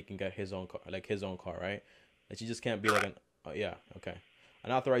car and he can get his own car, right? Like she just can't be like yeah, okay.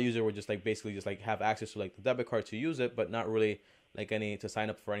 An authorized user would just like basically just like have access to like the debit card to use it, but not really like any to sign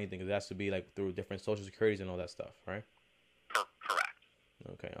up for anything, because it has to be like through different social securities and all that stuff, right? Correct.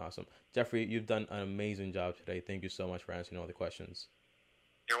 Okay, awesome. Jeffrey, you've done an amazing job today. Thank you so much for answering all the questions.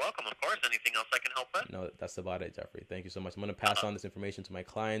 You're welcome, of course. Anything else I can help with? No, that's about it, Jeffrey. Thank you so much. I'm going to pass on this information to my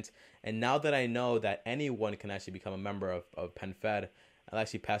clients. And now that I know that anyone can actually become a member of PenFed, I'll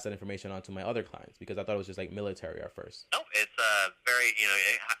actually pass that information on to my other clients, because I thought it was just like military at first. No, it's very,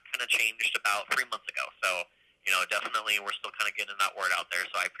 it kind of changed about 3 months ago. So, definitely we're still kind of getting that word out there.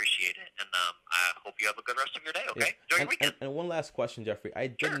 So I appreciate it. And I hope you have a good rest of your day, okay? Yeah. Enjoy your weekend. And one last question, Jeffrey. I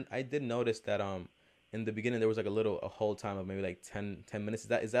did notice that in the beginning there was like a hold time of maybe like 10 minutes.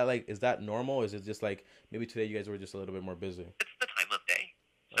 Is that normal? Or is it just like maybe today you guys were just a little bit more busy? It's the time of day.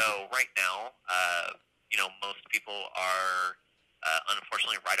 So right now, most people are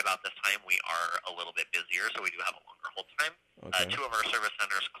unfortunately right about this time we are a little bit busier, so we do have a longer hold time. Okay. 2 of our service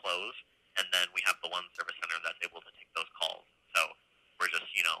centers close, and then we have the one service center that's able to take those calls. So we're just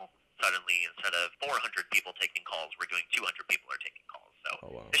suddenly instead of 400 people taking calls, we're doing 200 people are taking calls. So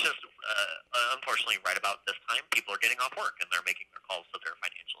It's just unfortunately right about this time people are getting off work and they're making their calls to their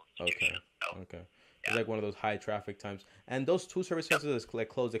financial institution. Okay. Yeah. It's like one of those high traffic times. And those 2 service centers like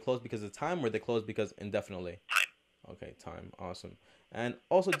close. They close because of time, or they close because indefinitely? Time. Okay, time. Awesome. And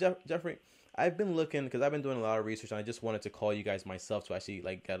also, Jeffrey, I've been looking because I've been doing a lot of research, and I just wanted to call you guys myself to actually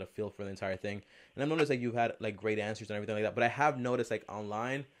like get a feel for the entire thing. And I've noticed like you've had like great answers and everything like that. But I have noticed like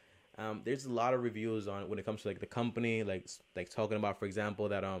online, there's a lot of reviews on when it comes to like the company, like talking about, for example,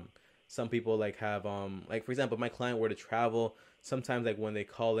 that some people like have like for example, if my client were to travel. Sometimes like when they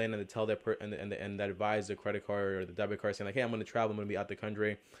call in and they tell and they advise their credit card or the debit card saying like, hey, I'm going to travel, I'm going to be out the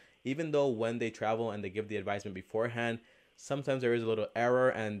country. Even though when they travel and they give the advisement beforehand, sometimes there is a little error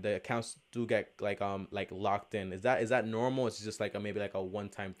and the accounts do get like locked in. Is that normal? It's just like maybe like a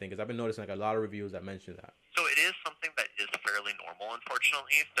one-time thing, because I've been noticing like a lot of reviews that mention that. So it is something that is fairly normal,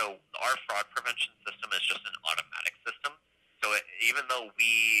 unfortunately. So our fraud prevention system is just an automatic system. So even though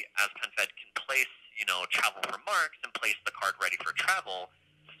we, as PenFed, can place, travel remarks and place the card ready for travel,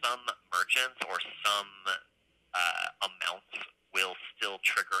 some merchants or some amounts will still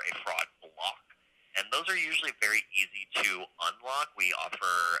trigger a fraud block. And those are usually very easy to unlock. We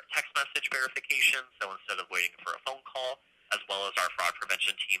offer text message verification, so instead of waiting for a phone call, as well as our fraud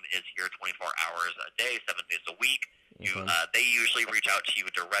prevention team is here 24 hours a day, 7 days a week. They usually reach out to you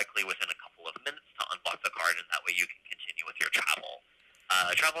directly within a couple of minutes to unblock the card, and that way you can continue with your travel.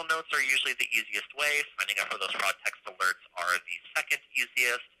 Travel notes are usually the easiest way. Signing up for those fraud text alerts are the second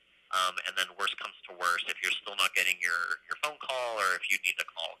easiest. And then worst comes to worst, if you're still not getting your phone call, or if you need to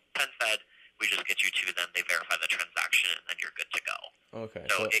call PenFed, we just get you to them, they verify the transaction, and then you're good to go. Okay.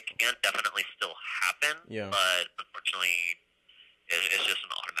 So it can definitely still happen, Yeah. but unfortunately, it's just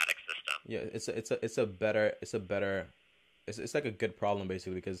an automatic system. Yeah, it's like a good problem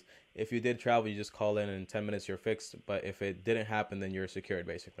basically, because if you did travel, you just call in 10 minutes, you're fixed. But if it didn't happen, then you're secured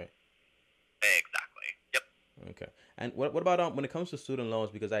basically. Exactly. Yep. Okay. And what about when it comes to student loans?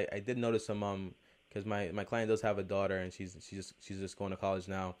 Because I did notice some because my client does have a daughter, and she's just going to college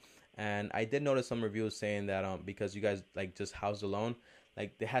now, and I did notice some reviews saying that because you guys like just housed a loan,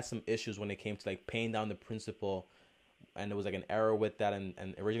 like they had some issues when it came to like paying down the principal, and there was like an error with that,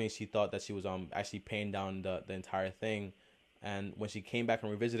 and originally she thought that she was actually paying down the entire thing, and when she came back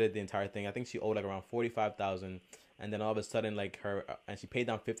and revisited the entire thing, I think she owed like around 45,000, and then all of a sudden like and she paid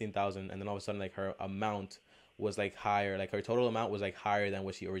down 15,000, and then all of a sudden like her amount was like higher, like her total amount was like higher than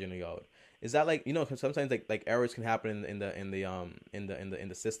what she originally owed. Is that like, cause sometimes like errors can happen in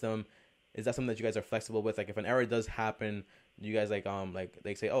the system? Is that something that you guys are flexible with? Like if an error does happen, you guys like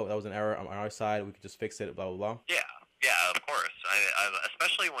they say, oh, that was an error on our side, we could just fix it, blah blah blah. Yeah, of course. I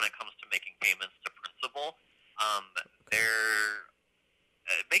especially when it comes to making payments to principal,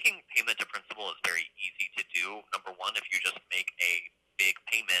 making payment to principal is very easy to do. Number one, if you just make a big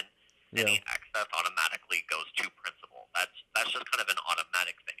payment, any excess automatically goes to principal. That's just kind of an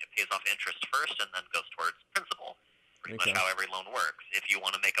automatic thing. It pays off interest first and then goes towards principal. Pretty much how every loan works. If you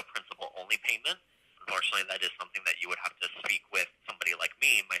want to make a principal-only payment, unfortunately, that is something that you would have to speak with somebody like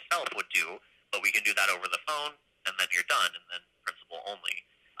me, myself, would do. But we can do that over the phone, and then you're done, and then principal only.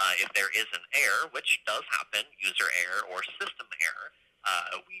 If there is an error, which does happen, user error or system error,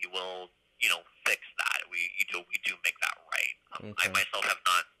 we will, fix that. We do make that right. I myself have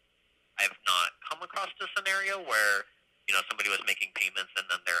not come across a scenario where somebody was making payments and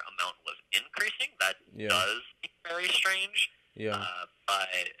then their amount was increasing. That does seem very strange. But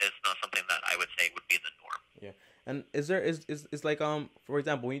it's not something that I would say would be the norm. Yeah. And is like for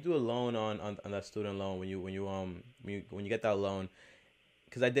example, when you do a loan on that student loan, when you get that loan,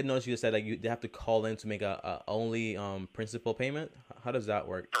 because I did notice you said like they have to call in to make a only principal payment. How does that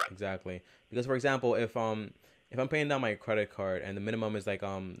work exactly? Because for example, if I'm paying down my credit card and the minimum is like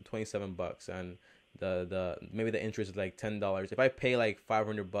 $27 and the maybe the interest is like $10. If I pay like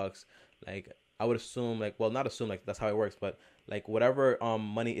 $500, like I would assume like, well, not assume like that's how it works, but like whatever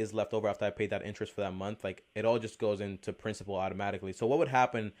money is left over after I paid that interest for that month, like it all just goes into principal automatically. So what would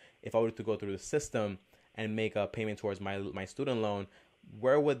happen if I were to go through the system and make a payment towards my student loan?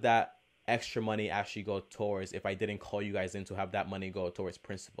 Where would that extra money actually go towards if I didn't call you guys in to have that money go towards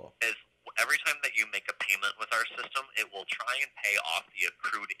principal? Every time that you make a payment with our system, it will try and pay off the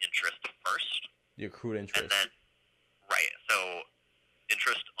accrued interest first. The accrued interest. And then, right. So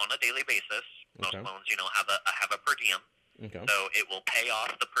interest on a daily basis. Most loans, have a per diem. Okay. So it will pay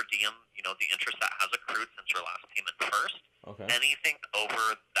off the per diem, the interest that has accrued since your last payment first. Okay. Anything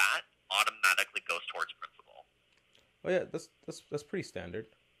over that automatically goes towards principal. Oh yeah, that's pretty standard.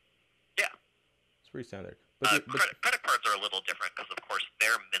 Yeah. It's pretty standard. Credit cards are a little different because, of course,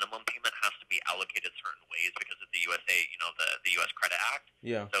 their minimum payment has to be allocated certain ways because of the USA, the U.S. Credit Act.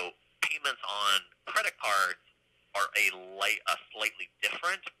 Yeah. So payments on credit cards are slightly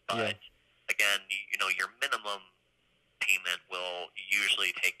different, but again, your minimum payment will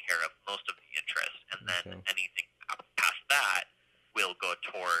usually take care of most of the interest, and then anything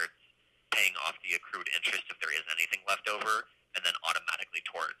accrued interest if there is anything left over, and then automatically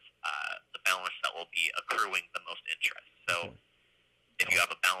towards the balance that will be accruing the most interest. So if you have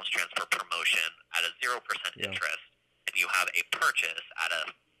a balance transfer promotion at a 0% interest, and you have a purchase at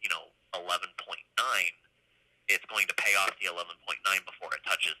a 11.9, it's going to pay off the 11.9 before it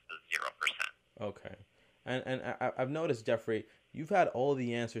touches the 0%. Okay. And I've noticed, Jeffrey, you've had all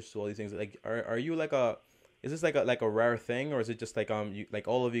the answers to all these things. Like, are you like is this like a rare thing, or is it just like like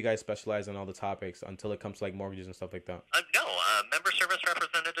all of you guys specialize in all the topics until it comes to like mortgages and stuff like that? No, member service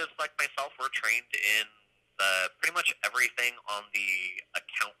representatives like myself were trained in pretty much everything on the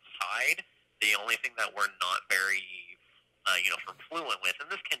account side. The only thing that we're not very fluent with, and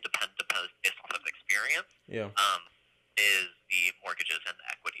this can depend based off of experience, is the mortgages and the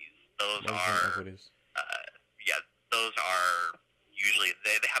equities. Those those are usually,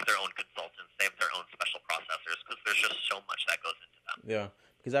 they have their own consultants, they have their own special processors, because there's just so much that goes into them. Yeah,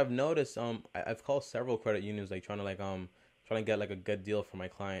 because I've noticed, I've called several credit unions, like trying to get like a good deal for my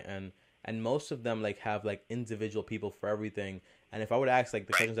client, and most of them like have like individual people for everything. And if I would ask like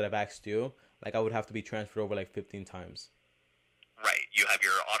the questions that I've asked you, like I would have to be transferred over like 15 times. Right. You have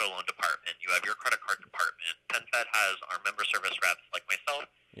your auto loan department. You have your credit card department. PenFed has our member service reps like myself.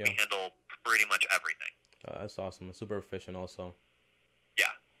 Yeah. We handle pretty much everything. That's awesome. It's super efficient also.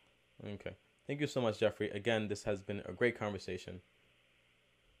 Yeah. Okay. Thank you so much, Jeffrey. Again, this has been a great conversation.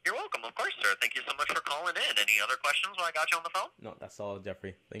 You're welcome. Of course, sir. Thank you so much for calling in. Any other questions while I got you on the phone? No, that's all,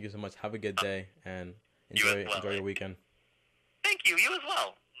 Jeffrey. Thank you so much. Have a good day, and enjoy your weekend. Thank you. You as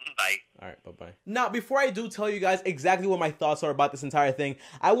well. Bye. All right, bye-bye. Now, before I do tell you guys exactly what my thoughts are about this entire thing,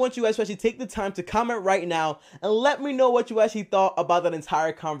 I want you guys to actually take the time to comment right now and let me know what you actually thought about that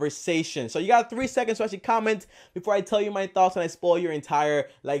entire conversation. So you got 3 seconds to actually comment before I tell you my thoughts and I spoil your entire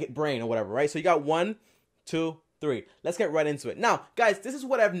brain or whatever, right? So you got 1, 2, 3. Let's get right into it. Now, guys, this is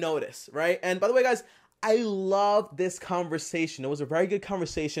what I've noticed, right? And by the way, guys, I love this conversation. It was a very good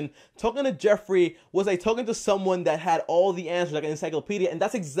conversation. Talking to Jeffrey was like talking to someone that had all the answers, like an encyclopedia, and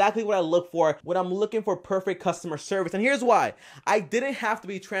that's exactly what I look for when I'm looking for perfect customer service. And here's why. I didn't have to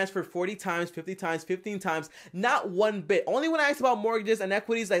be transferred 40 times, 50 times, 15 times, not one bit. Only when I asked about mortgages and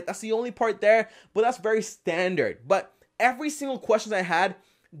equities, like that's the only part there, but that's very standard. But every single question I had,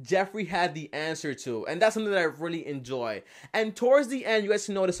 Jeffrey had the answer to, and that's something that I really enjoy. And towards the end, you guys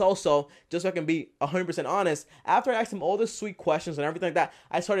can notice also, just so I can be 100% honest, after I asked him all the sweet questions and everything like that,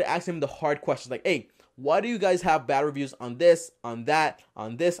 I started asking him the hard questions, like, hey, why do you guys have bad reviews on this, on that,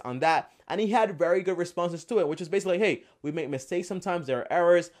 on this, on that? And he had very good responses to it, which is basically like, hey, we make mistakes sometimes, there are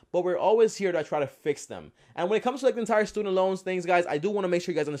errors, but we're always here to try to fix them. And when it comes to like the entire student loans things, guys, I do want to make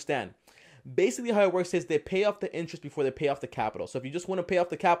sure you guys understand. Basically how it works is they pay off the interest before they pay off the capital. So if you just want to pay off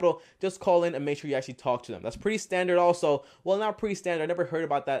the capital, just call in and make sure you actually talk to them. That's pretty standard also. Well, not pretty standard. I never heard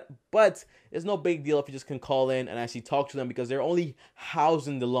about that, but it's no big deal if you just can call in and actually talk to them because they're only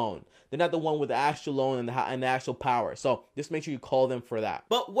housing the loan. They're not the one with the actual loan and the actual power. So just make sure you call them for that.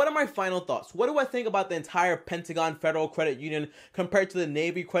 But what are my final thoughts? What do I think about the entire Pentagon Federal Credit Union compared to the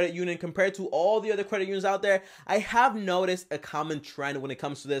Navy Credit Union, compared to all the other credit unions out there? I have noticed a common trend when it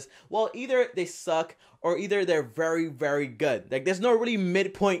comes to this. Well, either they suck or either they're very, very good. Like there's no really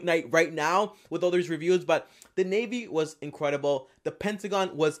midpoint night right now with all these reviews, but the Navy was incredible. The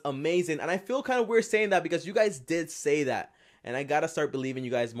Pentagon was amazing. And I feel kind of weird saying that because you guys did say that. And I gotta start believing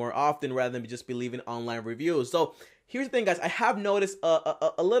you guys more often rather than just believing online reviews. So here's the thing, guys. I have noticed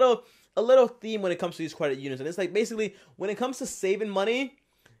a little theme when it comes to these credit unions, and it's like basically when it comes to saving money,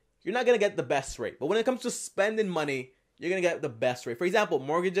 you're not gonna get the best rate, but when it comes to spending money, you're gonna get the best rate. For example,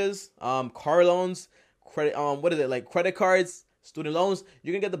 mortgages, car loans, credit, credit cards, student loans,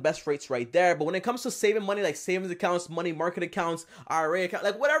 you're gonna get the best rates right there. But when it comes to saving money, like savings accounts, money market accounts, IRA account,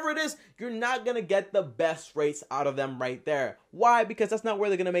 like whatever it is, you're not gonna get the best rates out of them right there. Why? Because that's not where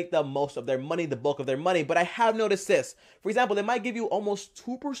they're gonna make the most of their money, the bulk of their money. But I have noticed this. For example, they might give you almost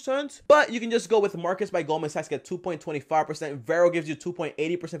 2%, but you can just go with Marcus by Goldman Sachs, get 2.25%. Vero gives you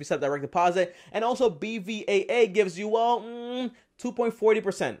 2.80% if you set direct deposit, and also BVAA gives you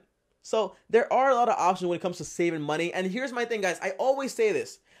 2.40%. So there are a lot of options when it comes to saving money. And here's my thing, guys. I always say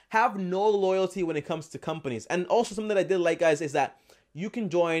this. Have no loyalty when it comes to companies. And also something that I did like, guys, is that you can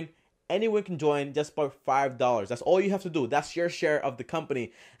join, anyone can join just for $5. That's all you have to do. That's your share of the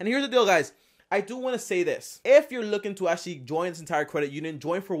company. And here's the deal, guys. I do want to say this. If you're looking to actually join this entire credit union,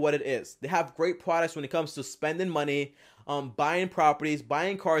 join for what it is. They have great products when it comes to spending money, buying properties,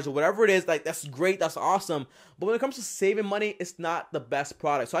 buying cars, or whatever it is. Like, that's great. That's awesome. But when it comes to saving money, it's not the best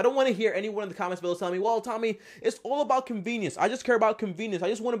product. So I don't want to hear anyone in the comments below telling me, well, Tommy, it's all about convenience. I just care about convenience. I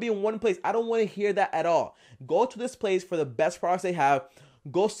just want to be in one place. I don't want to hear that at all. Go to this place for the best products they have.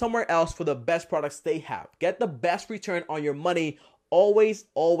 go somewhere else for the best products they have. Get the best return on your money always,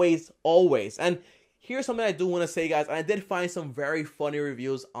 always, always. And here's something I do want to say, guys. And I did find some very funny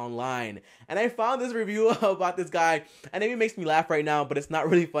reviews online. And I found this review about this guy, and it makes me laugh right now, but it's not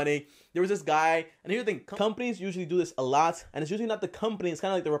really funny. There was this guy, and here's the thing. Companies usually do this a lot, and it's usually not the company. It's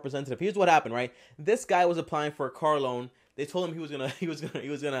kind of like the representative. Here's what happened, right? This guy was applying for a car loan. They told him they told him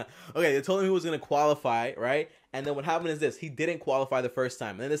he was gonna qualify, right? And then what happened is this: he didn't qualify the first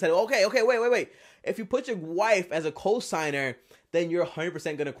time. And then they said, okay, wait. If you put your wife as a co-signer, then you're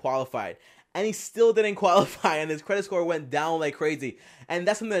 100% gonna qualify. And he still didn't qualify, and his credit score went down like crazy. And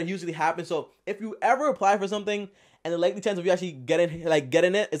that's something that usually happens. So if you ever apply for something, and the likely chance of you actually getting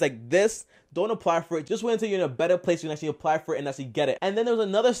it is like this, don't apply for it. Just wait until you're in a better place you can actually apply for it and actually get it. And then there was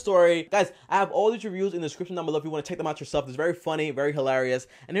another story. Guys, I have all these reviews in the description down below if you want to check them out yourself. It's very funny, very hilarious.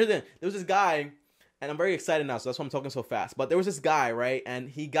 And here's the thing. There was this guy, and I'm very excited now, so that's why I'm talking so fast. But there was this guy, right? And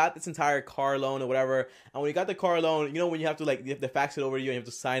he got this entire car loan or whatever. And when he got the car loan, you know when you have to fax it over to you and you have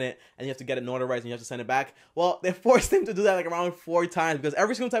to sign it and you have to get it notarized and you have to send it back? Well, they forced him to do that like around 4 times because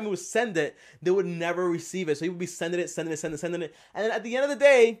every single time he would send it, they would never receive it. So he would be sending it. And then at the end of the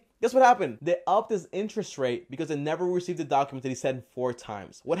day, guess what happened? They upped his interest rate because they never received the document that he sent 4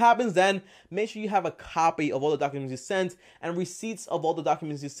 times. What happens then? Make sure you have a copy of all the documents you sent and receipts of all the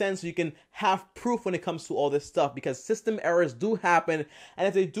documents you sent so you can have proof when it comes to all this stuff, because system errors do happen, and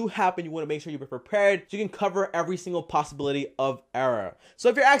if they do happen, you want to make sure you're prepared so you can cover every single possibility of error. So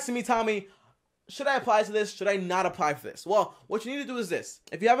if you're asking me, Tommy, should I apply to this? Should I not apply for this? Well, what you need to do is this.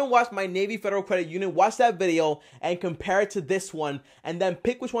 If you haven't watched my Navy Federal Credit Union, watch that video and compare it to this one, and then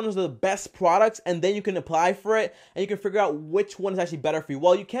pick which one is the best products, and then you can apply for it, and you can figure out which one is actually better for you.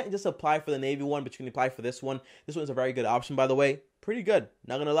 Well, you can't just apply for the Navy one, but you can apply for this one. This one is a very good option, by the way. Pretty good,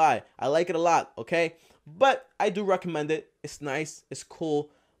 not gonna lie. I like it a lot, okay? But I do recommend it. It's nice, it's cool,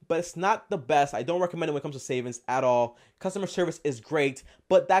 but it's not the best. I don't recommend it when it comes to savings at all. Customer service is great,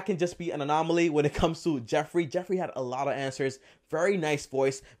 but that can just be an anomaly when it comes to Jeffrey. Jeffrey had a lot of answers, very nice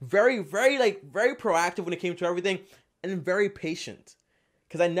voice, very proactive when it came to everything, and very patient.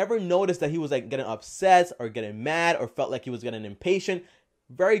 Because I never noticed that he was like getting upset or getting mad or felt like he was getting impatient.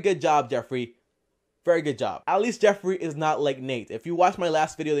 Very good job, Jeffrey. Very good job. At least Jeffrey is not like Nate. If you watched my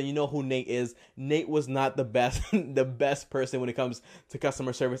last video, then you know who Nate is. Nate was not the best the best person when it comes to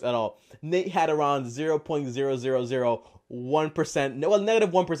customer service at all. Nate had around 0.0001%, well,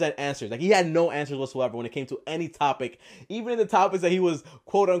 negative 1% answers. Like, he had no answers whatsoever when it came to any topic, even in the topics that he was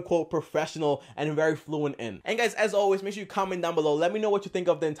quote-unquote professional and very fluent in. And guys, as always, make sure you comment down below. Let me know what you think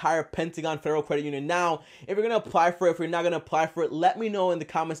of the entire Pentagon Federal Credit Union. Now, if you're going to apply for it, if you're not going to apply for it, let me know in the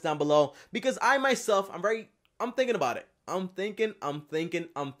comments down below, because I myself, I'm thinking about it. I'm thinking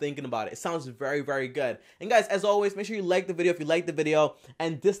about it. It sounds very, very good. And guys, as always, make sure you like the video if you like the video,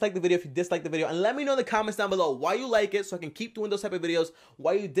 and dislike the video if you dislike the video. And let me know in the comments down below why you like it so I can keep doing those type of videos,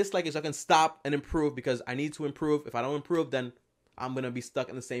 why you dislike it so I can stop and improve, because I need to improve. If I don't improve, then I'm going to be stuck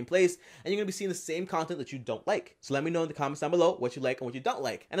in the same place, and you're going to be seeing the same content that you don't like. So let me know in the comments down below what you like and what you don't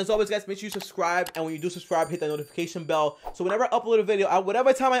like. And as always, guys, make sure you subscribe, and when you do subscribe, hit that notification bell, so whenever I upload a video,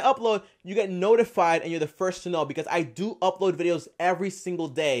 whatever time I upload, you get notified and you're the first to know, because I do upload videos every single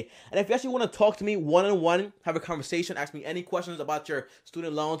day. And if you actually want to talk to me one-on-one, have a conversation, ask me any questions about your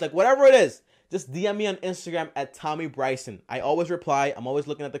student loans, like whatever it is, just DM me on Instagram at TommyBryson. I always reply. I'm always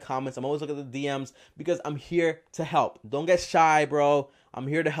looking at the comments. I'm always looking at the DMs, because I'm here to help. Don't get shy, bro. I'm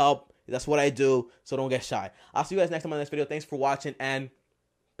here to help. That's what I do, so don't get shy. I'll see you guys next time on the next video. Thanks for watching, and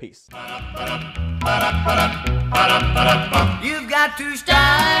peace. You've got to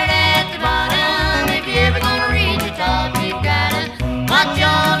start at the bottom if you're ever gonna reach the top. You've got to watch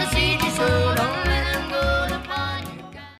all the seeds you sow.